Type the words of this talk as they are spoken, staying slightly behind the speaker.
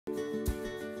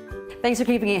Thanks for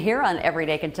keeping it here on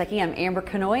Everyday Kentucky. I'm Amber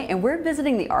Kanoy, and we're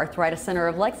visiting the Arthritis Center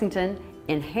of Lexington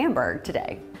in Hamburg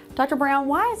today. Dr. Brown,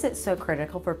 why is it so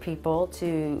critical for people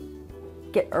to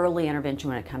get early intervention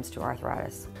when it comes to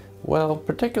arthritis? Well,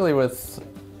 particularly with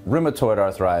rheumatoid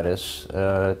arthritis,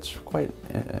 it's quite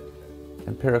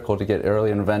empirical to get early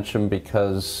intervention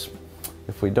because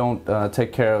if we don't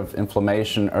take care of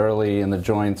inflammation early in the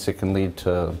joints, it can lead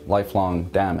to lifelong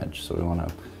damage. So we want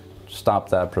to stop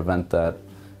that, prevent that.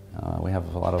 We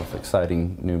have a lot of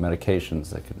exciting new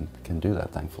medications that can do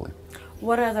that, thankfully.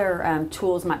 What other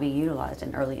tools might be utilized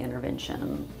in early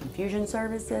intervention? Infusion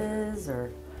services,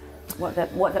 or what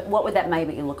would that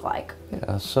maybe look like?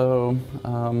 Yeah, so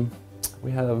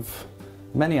we have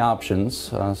many options.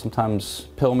 Sometimes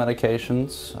pill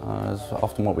medications is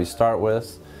often what we start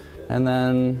with, and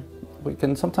then we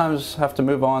can sometimes have to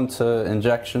move on to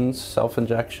injections,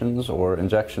 self-injections, or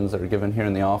injections that are given here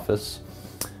in the office.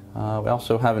 We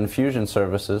also have infusion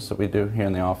services that we do here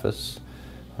in the office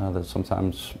that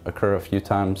sometimes occur a few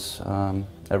times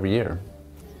every year.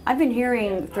 I've been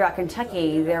hearing throughout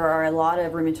Kentucky there are a lot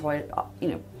of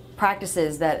rheumatoid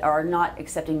practices that are not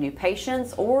accepting new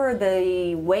patients, or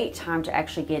the wait time to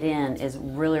actually get in is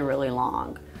really, really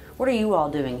long. What are you all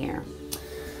doing here?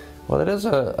 Well, it is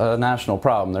a national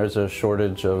problem. There's a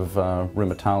shortage of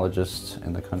rheumatologists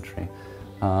in the country.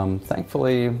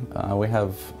 Thankfully, we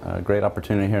have a great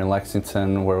opportunity here in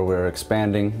Lexington where we're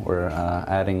expanding. We're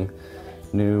adding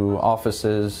new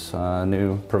offices,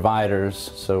 new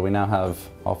providers. So we now have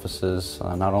offices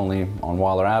not only on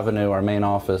Waller Avenue, our main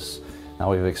office. Now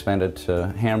we've expanded to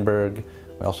Hamburg.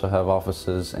 We also have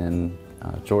offices in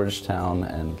Georgetown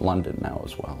and London now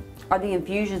as well. Are the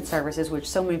infusion services, which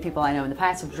so many people I know in the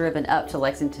past have driven up to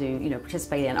Lexington to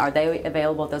participate in, are they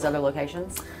available at those other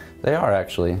locations? They are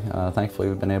actually. Thankfully,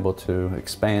 we've been able to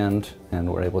expand,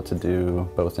 and we're able to do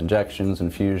both injections,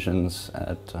 infusions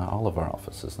at all of our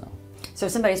offices now. So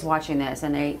if somebody's watching this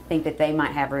and they think that they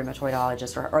might have a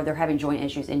rheumatoidologist, or they're having joint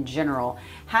issues in general,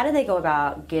 how do they go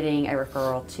about getting a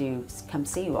referral to come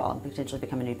see you all and potentially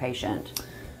become a new patient?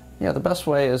 Yeah, the best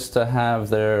way is to have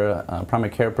their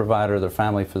primary care provider, their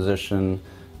family physician,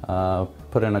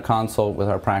 put in a consult with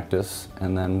our practice,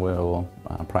 and then we'll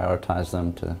prioritize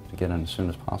them to get in as soon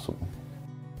as possible.